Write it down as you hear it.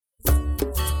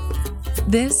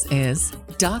This is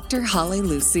Dr. Holly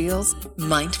Lucille's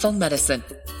Mindful Medicine.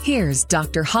 Here's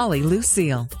Dr. Holly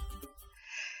Lucille.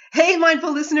 Hey,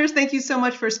 mindful listeners, thank you so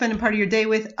much for spending part of your day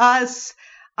with us.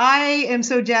 I am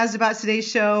so jazzed about today's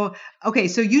show. Okay,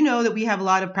 so you know that we have a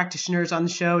lot of practitioners on the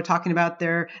show talking about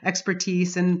their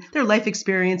expertise and their life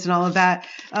experience and all of that,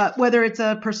 whether it's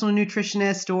a personal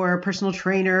nutritionist or a personal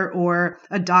trainer or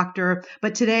a doctor.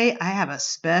 But today I have a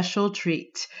special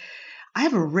treat. I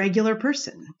have a regular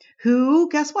person who,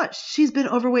 guess what? She's been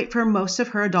overweight for most of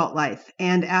her adult life.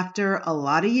 And after a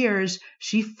lot of years,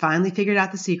 she finally figured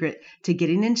out the secret to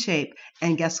getting in shape.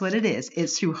 And guess what it is?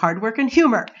 It's through hard work and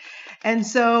humor. And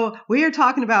so we are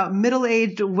talking about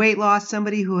middle-aged weight loss,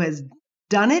 somebody who has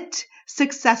done it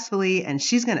successfully. And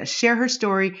she's going to share her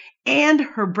story and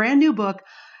her brand new book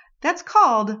that's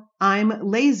called I'm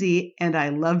Lazy and I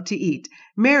Love to Eat.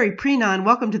 Mary Preenan,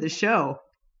 welcome to the show.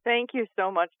 Thank you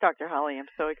so much, Dr. Holly. I'm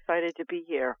so excited to be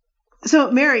here. So,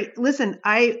 Mary, listen,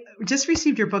 I just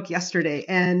received your book yesterday,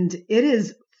 and it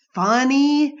is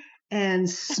funny and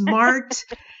smart,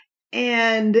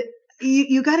 and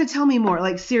you got to tell me more,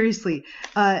 like seriously,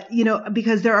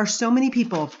 because there are so many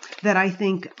people that I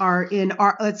think are in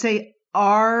our, let's say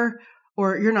or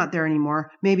you're not there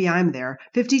anymore. Maybe I'm there,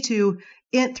 52,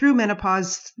 through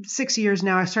menopause, 6 years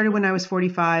now. I started when I was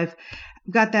 45.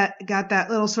 Got that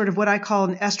little sort of what I call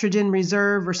an estrogen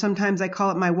reserve, or sometimes I call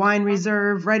it my wine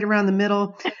reserve, right around the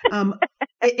middle. I'm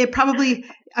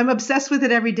obsessed with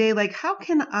it every day. Like, how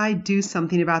can I do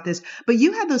something about this? But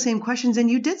you had those same questions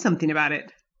and you did something about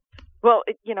it. Well,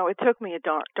 it took me a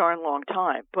darn long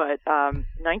time, but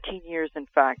 19 years, in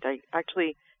fact. I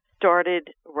actually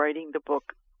started writing the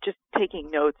book, just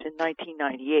taking notes in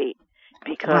 1998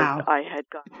 because Wow. I had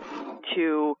gotten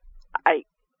to,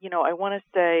 I want to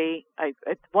say,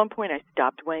 at one point I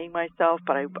stopped weighing myself,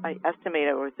 but I estimate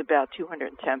I was about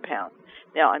 210 pounds.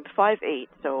 Now, I'm 5'8",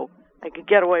 so I could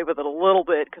get away with it a little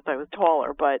bit because I was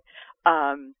taller, but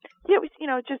it was,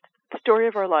 just the story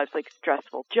of our lives, like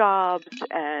stressful jobs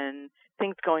and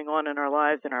things going on in our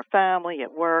lives, in our family,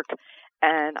 at work.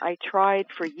 And I tried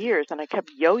for years, and I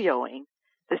kept yo-yoing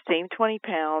the same 20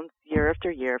 pounds year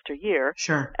after year after year.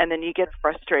 Sure. And then you get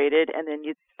frustrated, and then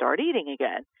you start eating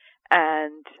again.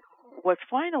 And what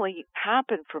finally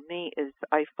happened for me is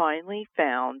I finally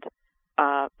found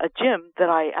a gym that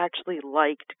I actually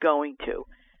liked going to.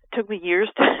 It took me years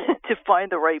to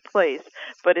find the right place,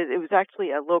 but it was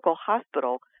actually a local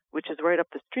hospital, which is right up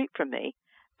the street from me.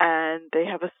 And they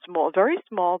have a very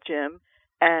small gym,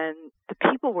 and the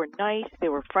people were nice. They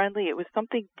were friendly. It was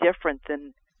something different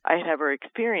than I had ever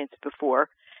experienced before.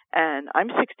 And I'm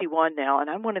 61 now, and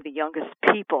I'm one of the youngest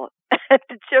people at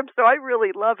the gym, so I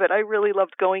really love it. I really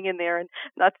loved going in there and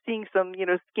not seeing some,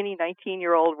 skinny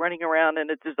 19-year-old running around in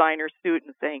a designer suit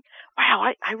and saying,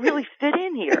 wow, I really fit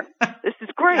in here. This is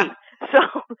great. Yeah.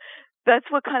 So that's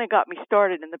what kind of got me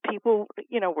started. And the people,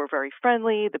 were very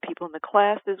friendly. The people in the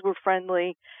classes were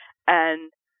friendly.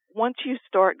 And once you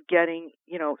start getting,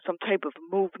 some type of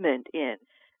movement in,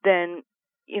 then,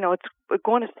 it's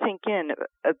going to sink in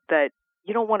that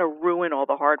you don't want to ruin all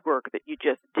the hard work that you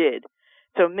just did.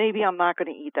 So maybe I'm not going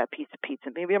to eat that piece of pizza.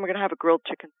 Maybe I'm going to have a grilled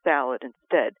chicken salad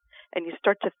instead. And you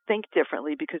start to think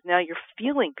differently because now you're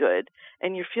feeling good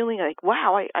and you're feeling like,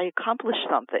 wow, I accomplished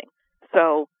something.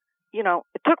 So,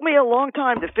 it took me a long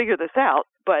time to figure this out,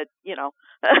 but,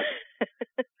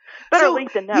 better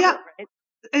late than never, yeah. right?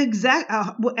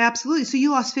 Well, absolutely. So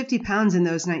you lost 50 pounds in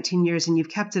those 19 years and you've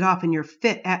kept it off and you're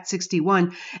fit at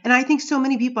 61. And I think so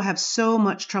many people have so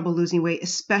much trouble losing weight,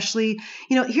 especially,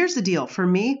 here's the deal. For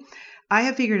me, I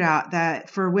have figured out that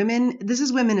for women, this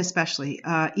is women especially,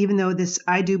 even though this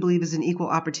I do believe is an equal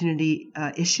opportunity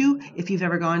issue. If you've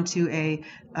ever gone to a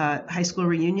high school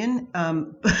reunion,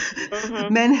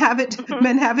 Mm-hmm. men have it. Mm-hmm.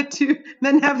 Men have it too.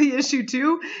 Men have the issue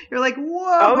too. You're like,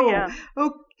 whoa. Oh, yeah.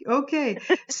 Okay.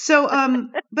 So,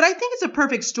 but I think it's a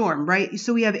perfect storm, right?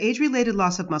 So we have age-related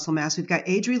loss of muscle mass. We've got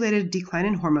age-related decline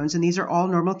in hormones, and these are all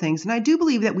normal things. And I do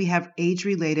believe that we have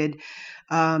age-related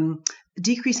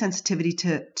decreased sensitivity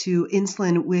to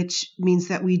insulin, which means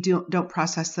that we don't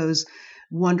process those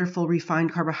wonderful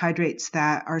refined carbohydrates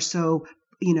that are so,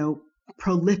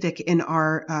 prolific in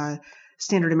our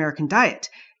standard American diet.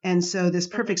 And so this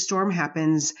perfect storm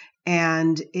happens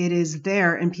and it is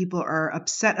there and people are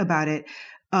upset about it.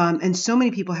 And so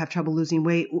many people have trouble losing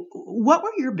weight. What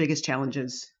were your biggest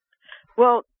challenges?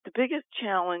 Well, the biggest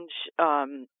challenge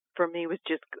for me was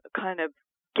just kind of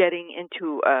getting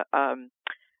into a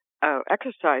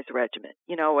exercise regimen.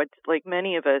 It's like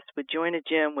many of us would join a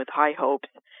gym with high hopes,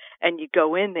 and you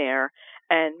go in there,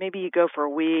 and maybe you go for a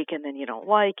week and then you don't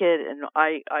like it. And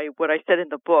what I said in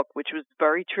the book, which was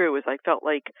very true, is I felt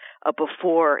like a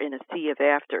before in a sea of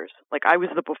afters. Like I was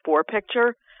the before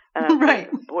picture, and I was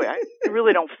right. like, boy, I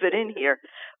really don't fit in here.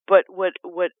 But what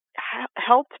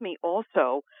helped me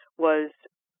also was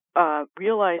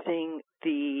realizing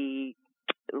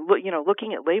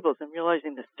looking at labels and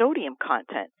realizing the sodium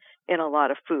content in a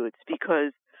lot of foods,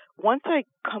 because once I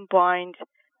combined,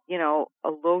 a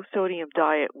low sodium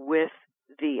diet with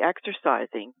the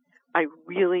exercising, I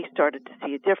really started to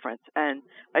see a difference. And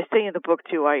I say in the book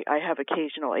too, I have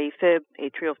occasional AFib,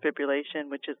 atrial fibrillation,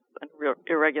 which is an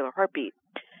irregular heartbeat.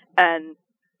 And,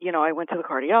 I went to the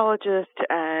cardiologist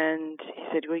and he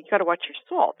said, well, you got to watch your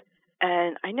salt.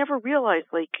 And I never realized,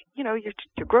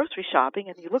 you're grocery shopping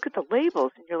and you look at the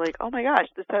labels and you're like, oh my gosh,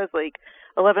 this has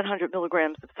 1,100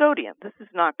 milligrams of sodium. This is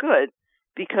not good,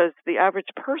 because the average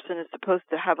person is supposed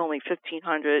to have only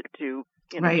 1,500 to,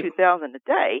 right. 2,000 a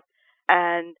day.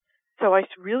 And so I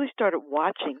really started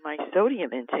watching my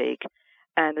sodium intake.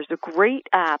 And there's a great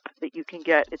app that you can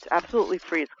get. It's absolutely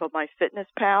free. It's called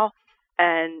MyFitnessPal.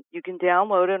 And you can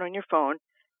download it on your phone.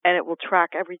 And it will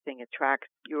track everything. It tracks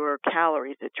your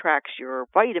calories. It tracks your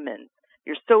vitamins,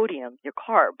 your sodium, your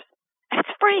carbs. And it's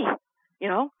free,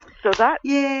 So that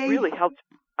Yay. really helps.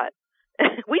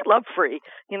 We love free,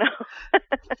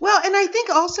 Well, and I think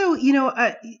also,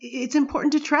 it's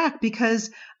important to track because,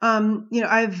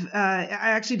 I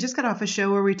actually just got off a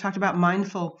show where we talked about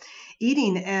mindful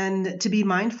eating, and to be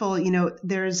mindful,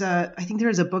 I think there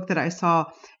is a book that I saw.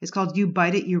 It's called You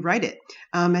Bite It, You Write It.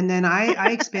 And then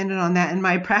I expanded on that in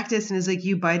my practice, and it's like,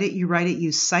 you bite it, you write it,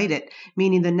 you cite it,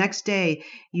 meaning the next day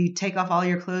you take off all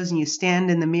your clothes and you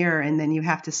stand in the mirror, and then you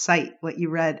have to cite what you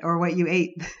read or what you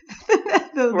ate.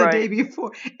 The day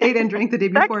before, ate and drank the day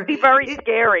before. That could be very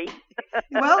scary.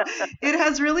 Well, it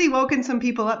has really woken some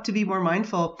people up to be more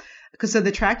mindful, because so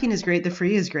the tracking is great, the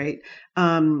free is great,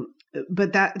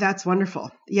 but that's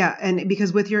wonderful. Yeah, and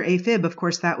because with your AFib, of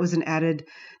course, that was an added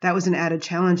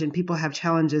challenge, and people have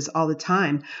challenges all the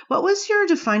time. What was your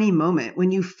defining moment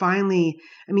when you finally?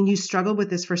 I mean, you struggled with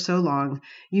this for so long.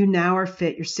 You now are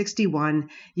fit. You're 61.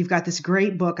 You've got this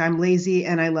great book, I'm Lazy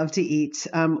and I Love to Eat,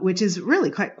 which is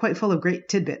really quite full of great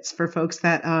tidbits for folks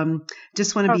that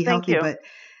just want to be healthy, but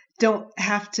don't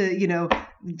have to,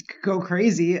 go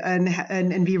crazy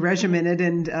and be regimented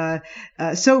and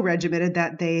so regimented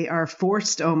that they are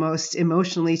forced almost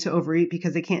emotionally to overeat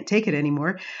because they can't take it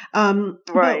anymore.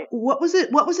 Right. What was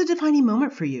a defining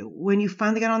moment for you when you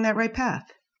finally got on that right path?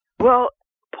 Well,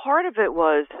 part of it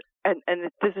was, and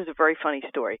this is a very funny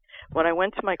story. When I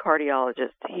went to my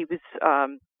cardiologist, he was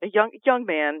a young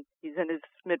man. He's in his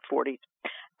mid-40s.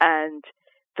 And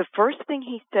the first thing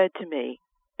he said to me,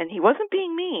 and he wasn't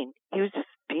being mean, he was just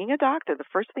being a doctor. The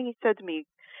first thing he said to me,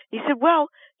 he said, well,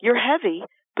 you're heavy,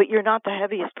 but you're not the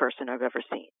heaviest person I've ever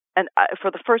seen. And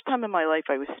for the first time in my life,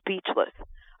 I was speechless.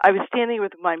 I was standing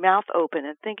with my mouth open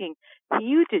and thinking,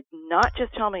 you did not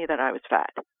just tell me that I was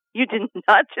fat. You did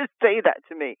not just say that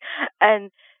to me.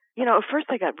 And, at first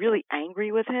I got really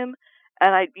angry with him.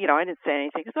 And I didn't say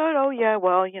anything. I thought, oh, yeah,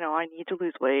 well, I need to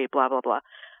lose weight, blah, blah, blah.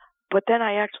 But then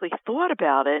I actually thought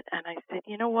about it, and I said,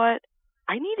 you know what?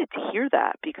 I needed to hear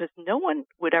that, because no one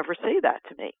would ever say that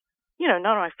to me. None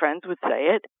of my friends would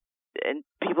say it, and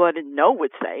people I didn't know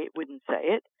wouldn't say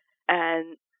it.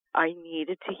 And I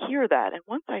needed to hear that. And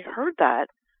once I heard that,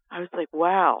 I was like,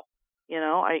 wow,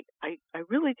 I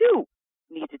really do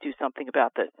need to do something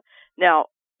about this. Now,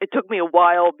 it took me a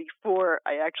while before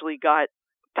I actually got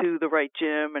to the right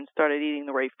gym and started eating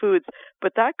the right foods.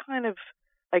 But that kind of,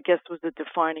 I guess, was a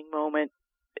defining moment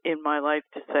in my life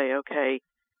to say, okay,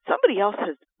 somebody else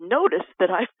has noticed that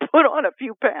I've put on a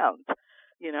few pounds,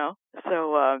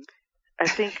 So I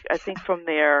think from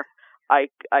there, I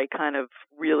kind of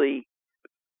really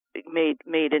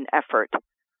made an effort.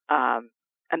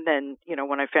 And then,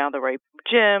 when I found the right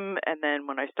gym, and then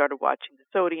when I started watching the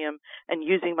sodium and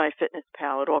using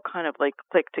MyFitnessPal, it all kind of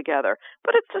clicked together.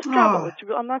 But it's a struggle.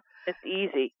 It's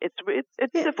easy.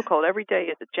 It's difficult. Every day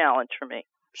is a challenge for me.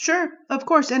 Sure, of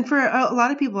course. And for a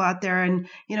lot of people out there, and,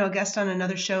 a guest on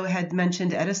another show had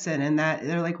mentioned Edison, and that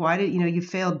they're like, why did, you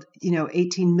failed,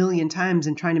 18 million times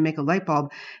in trying to make a light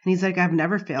bulb. And he's like, I've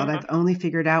never failed. Mm-hmm. I've only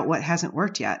figured out what hasn't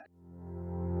worked yet.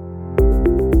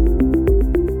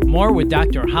 More with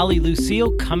Dr. Holly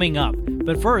Lucille coming up.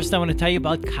 But first, I want to tell you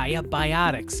about Kaya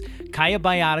Biotics. Kaya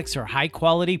Biotics are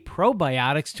high-quality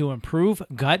probiotics to improve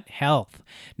gut health.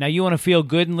 Now, you want to feel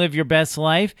good and live your best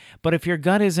life, but if your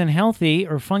gut isn't healthy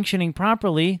or functioning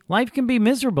properly, life can be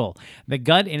miserable. The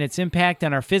gut and its impact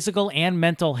on our physical and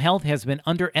mental health has been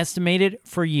underestimated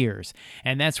for years,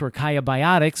 and that's where Kaya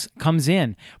Biotics comes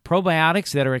in.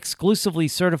 Probiotics that are exclusively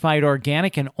certified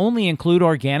organic and only include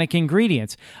organic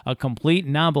ingredients, a complete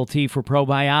novelty for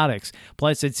probiotics.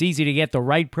 Plus, it's easy to get the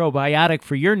right probiotic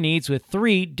for your needs with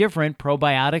 3 different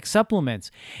probiotic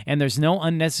supplements. And there's no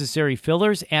unnecessary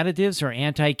fillers, additives, or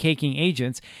anti-caking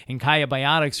agents. And Kaya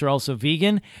Biotics are also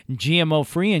vegan,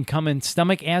 GMO-free, and come in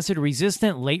stomach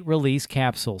acid-resistant late-release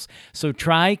capsules. So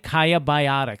try Kaya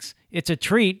Biotics. It's a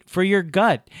treat for your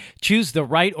gut. Choose the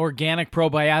right organic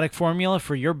probiotic formula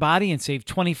for your body and save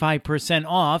 25%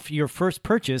 off your first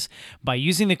purchase by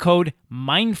using the code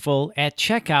MINDFUL at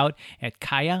checkout at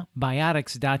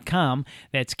KayaBiotics.com.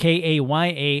 That's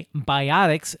KAYA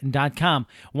Biotics.com.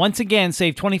 Once again,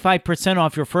 save 25%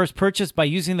 off your first purchase by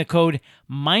using the code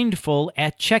MINDFUL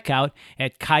at checkout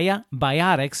at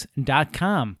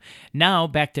KayaBiotics.com. Now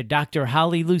back to Dr.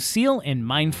 Holly Lucille in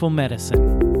Mindful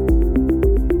Medicine.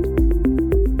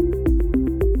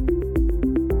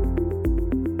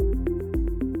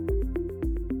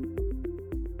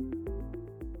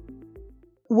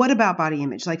 What about body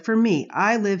image? Like for me,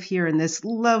 I live here in this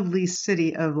lovely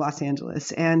city of Los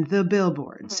Angeles, and the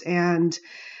billboards and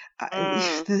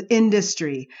the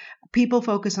industry. People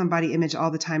focus on body image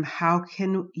all the time. How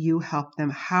can you help them?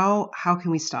 How can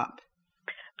we stop?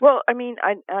 Well, I mean,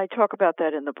 I talk about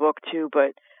that in the book too,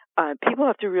 but people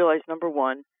have to realize, number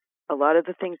one, a lot of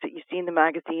the things that you see in the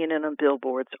magazine and on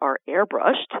billboards are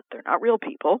airbrushed. They're not real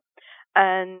people.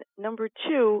 And number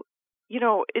two, you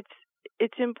know, it's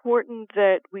important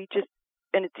that we just,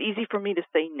 and it's easy for me to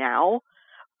say now,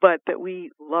 but that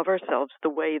we love ourselves the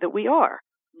way that we are.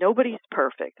 Nobody's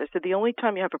perfect. I said the only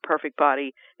time you have a perfect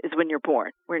body is when you're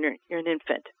born, when you're an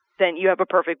infant. Then you have a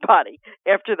perfect body.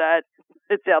 After that,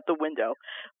 it's out the window.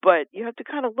 But you have to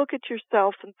kind of look at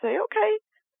yourself and say, okay,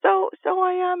 so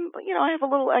I am, you know, I have a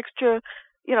little extra,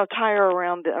 you know, tire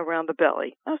around the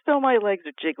belly. So my legs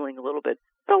are jiggling a little bit.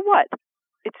 So what?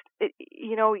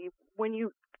 You know, when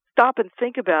you stop and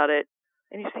think about it,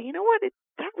 and you say, you know what,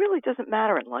 that really doesn't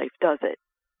matter in life, does it?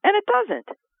 And it doesn't.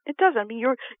 It doesn't. I mean,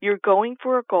 you're going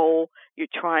for a goal. You're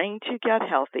trying to get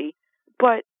healthy,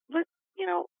 but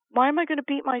why am I going to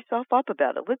beat myself up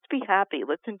about it? Let's be happy.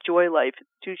 Let's enjoy life. It's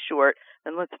too short,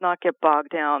 and let's not get bogged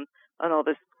down on all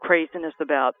this craziness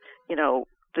about, you know,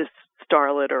 this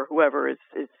starlet or whoever is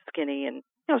skinny, and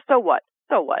you know, so what?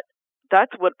 So what?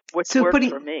 That's what works for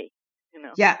me. You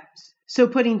know. Yeah. So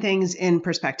putting things in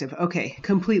perspective. Okay.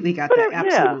 Completely got that.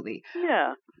 Absolutely.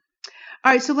 Yeah.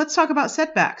 All right. So let's talk about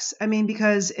setbacks. I mean,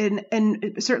 because and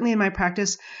certainly in my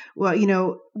practice, well, you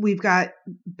know, we've got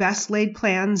best laid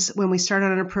plans when we start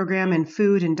out on a program, and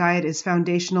food and diet is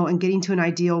foundational, and getting to an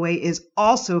ideal weight is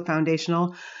also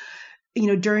foundational. You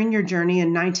know, during your journey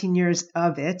and 19 years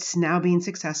of it, now being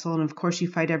successful, and of course you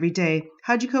fight every day,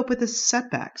 how'd you cope with the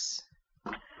setbacks?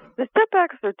 The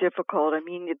setbacks are difficult. I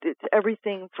mean, it's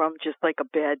everything from just like a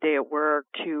bad day at work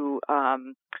to,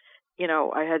 you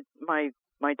know, I had my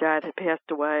dad had passed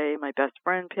away, my best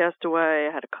friend passed away,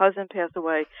 I had a cousin pass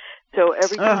away. So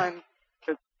every time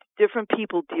different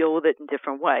people deal with it in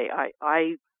different way.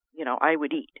 I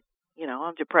would eat. You know,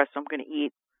 I'm depressed, I'm going to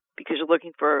eat, because you're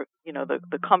looking for, you know,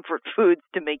 the comfort foods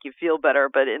to make you feel better,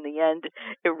 but in the end,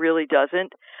 it really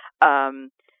doesn't.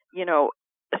 You know,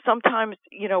 sometimes,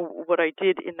 you know, what I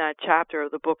did in that chapter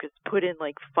of the book is put in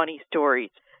like funny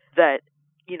stories that,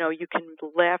 you know, you can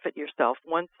laugh at yourself.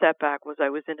 One setback was I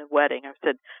was in a wedding. I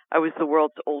said I was the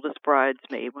world's oldest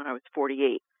bridesmaid when I was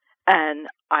 48, and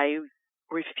I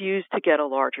refused to get a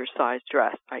larger size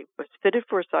dress. I was fitted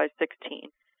for a size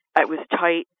 16. It was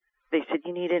tight. They said,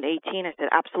 you need an 18. I said,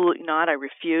 absolutely not. I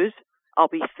refuse. I'll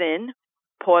be thin.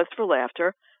 Pause for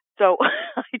laughter. So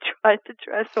I tried the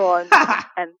dress on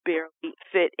and barely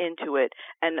fit into it.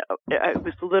 And it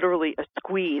was literally a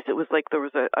squeeze. It was like there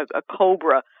was a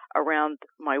cobra around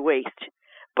my waist.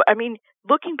 But, I mean,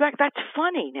 looking back, that's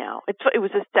funny now. It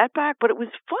was a setback, but it was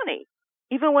funny.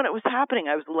 Even when it was happening,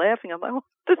 I was laughing. I'm like, oh,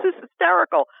 this is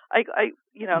hysterical.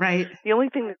 Right. The only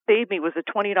thing that saved me was a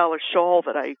 $20 shawl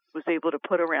that I was able to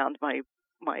put around my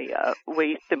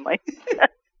waist and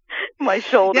my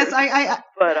shoulders. Yes, I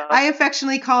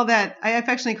affectionately call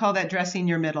that dressing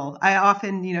your middle. I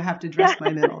often, you know, have to dress my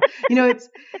middle. You know,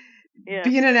 Yeah.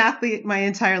 being an athlete my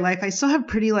entire life, I still have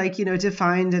pretty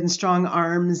defined and strong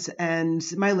arms, and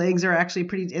my legs are actually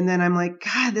pretty. And then I'm like,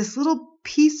 God, this little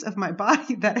piece of my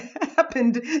body that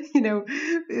happened,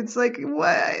 it's like,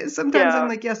 what? Sometimes I'm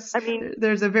like, yes, I mean,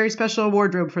 there's a very special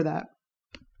wardrobe for that.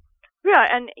 Yeah,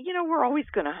 and we're always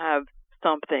going to have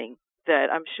something that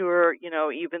I'm sure,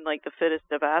 even like the fittest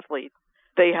of athletes,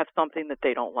 they have something that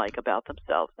they don't like about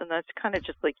themselves. And that's kind of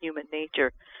just like human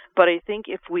nature. But I think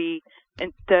if we,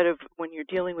 instead of, when you're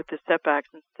dealing with the setbacks,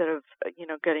 instead of,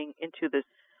 getting into this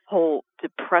whole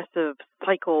depressive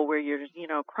cycle where you're,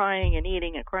 crying and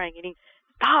eating and crying and eating,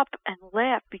 stop and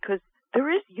laugh, because there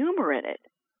is humor in it.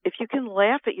 If you can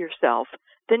laugh at yourself,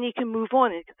 then you can move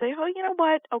on and say, oh, you know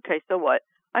what? Okay, so what?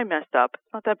 I messed up.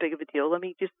 It's not that big of a deal. Let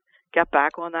me just get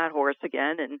back on that horse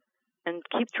again and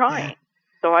keep trying. Yeah.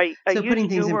 So I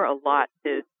use humor a lot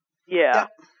too. Yeah.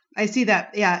 I see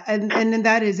that. Yeah. And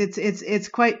that is, it's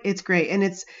great. And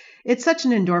it's such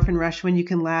an endorphin rush when you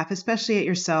can laugh, especially at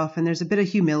yourself. And there's a bit of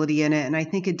humility in it. And I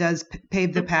think it does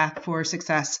pave the path for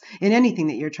success in anything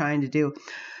that you're trying to do.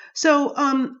 So,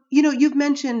 you've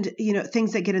mentioned,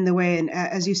 things that get in the way. And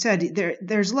as you said,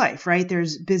 there's life, right?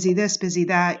 There's busy this, busy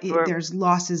that. Sure. There's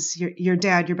losses, your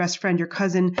dad, your best friend, your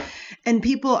cousin, and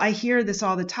people, I hear this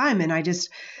all the time. And I just,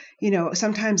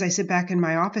 sometimes I sit back in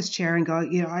my office chair and go,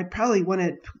 I probably want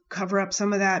to cover up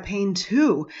some of that pain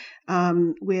too,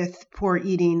 with poor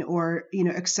eating or,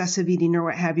 excessive eating or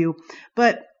what have you.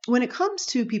 But when it comes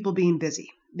to people being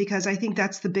busy, because I think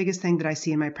that's the biggest thing that I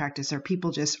see in my practice, are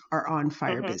people just are on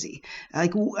fire busy.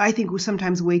 Like, I think we're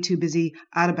sometimes way too busy,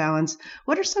 out of balance.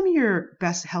 What are some of your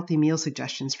best healthy meal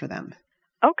suggestions for them?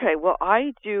 Okay, well,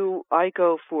 I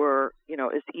go for,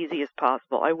 as easy as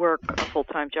possible. I work a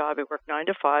full-time job. I work 9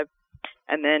 to 5,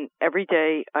 and then every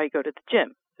day I go to the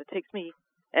gym. So it takes me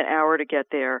an hour to get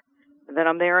there, and then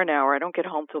I'm there an hour. I don't get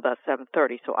home till about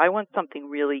 7:30, so I want something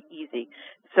really easy.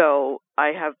 So I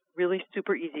have really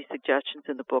super easy suggestions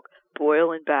in the book.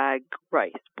 Boil and bag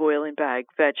rice, boil and bag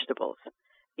vegetables.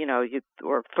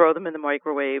 Or throw them in the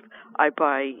microwave. I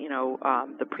buy,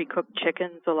 the pre-cooked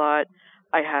chickens a lot.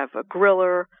 I have a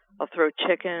griller. I'll throw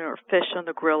chicken or fish on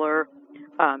the griller.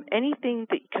 Anything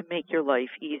that can make your life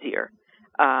easier.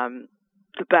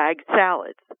 The bagged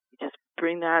salads. You just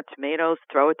bring that, tomatoes,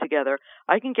 throw it together.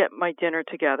 I can get my dinner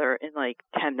together in like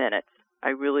 10 minutes. I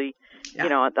really,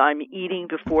 I'm eating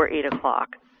before 8 o'clock.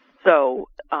 So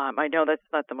I know that's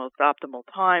not the most optimal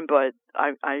time, but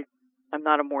I'm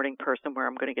not a morning person where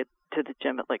I'm going to get to the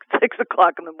gym at like 6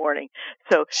 o'clock in the morning.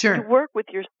 So sure. You work with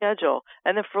your schedule.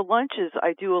 And then for lunches,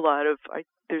 I do a lot of,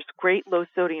 there's great low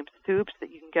sodium soups that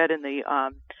you can get in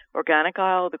the organic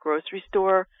aisle of the grocery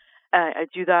store. I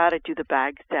do that. I do the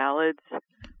bagged salads.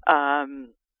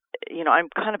 I'm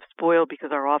kind of spoiled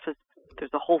because our office,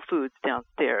 there's a Whole Foods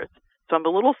downstairs. So I'm a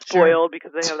little spoiled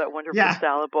because they have that wonderful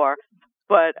salad bar.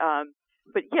 But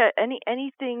yeah,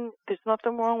 anything, there's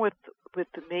nothing wrong with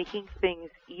making things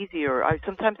easier.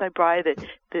 Sometimes I buy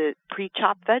the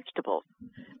pre-chopped vegetables.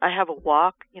 I have a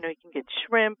wok, you can get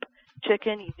shrimp,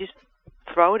 chicken, you just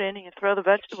throw it in and you throw the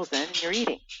vegetables in and you're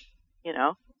eating,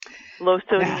 Low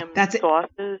sodium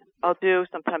sauces I'll do,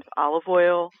 sometimes olive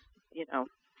oil,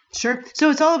 Sure. So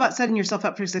it's all about setting yourself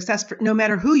up for success, no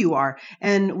matter who you are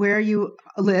and where you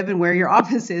live and where your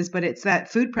office is. But it's that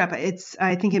food prep.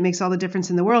 I think it makes all the difference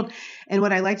in the world. And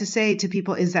what I like to say to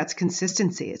people is that's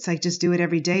consistency. It's like, just do it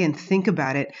every day and think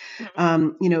about it.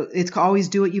 It's always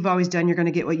do what you've always done. You're going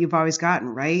to get what you've always gotten,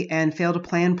 right? And fail to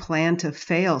plan to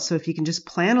fail. So if you can just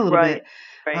plan a little bit.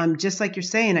 Right. Just like you're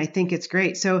saying, I think it's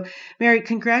great. So, Mary,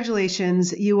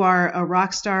 congratulations. You are a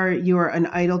rock star. You are an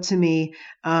idol to me.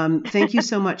 Thank you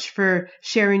so much for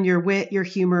sharing your wit, your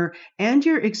humor, and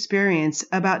your experience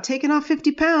about taking off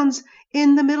 50 pounds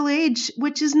in the middle age,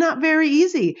 which is not very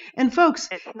easy. And folks,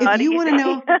 if you want to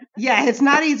know, it's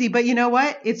not easy, but you know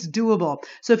what? It's doable.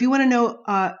 So if you want to know,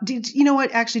 you know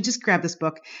what? Actually, just grab this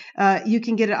book. You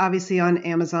can get it obviously on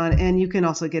Amazon, and you can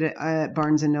also get it at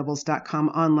barnesandnobles.com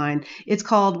online. It's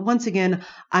called, once again,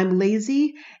 I'm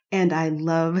Lazy and I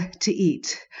Love to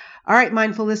Eat. All right,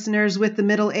 mindful listeners, with the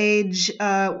middle age,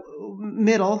 there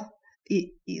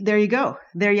you go.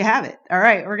 There you have it. All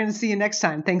right. We're going to see you next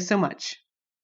time. Thanks so much.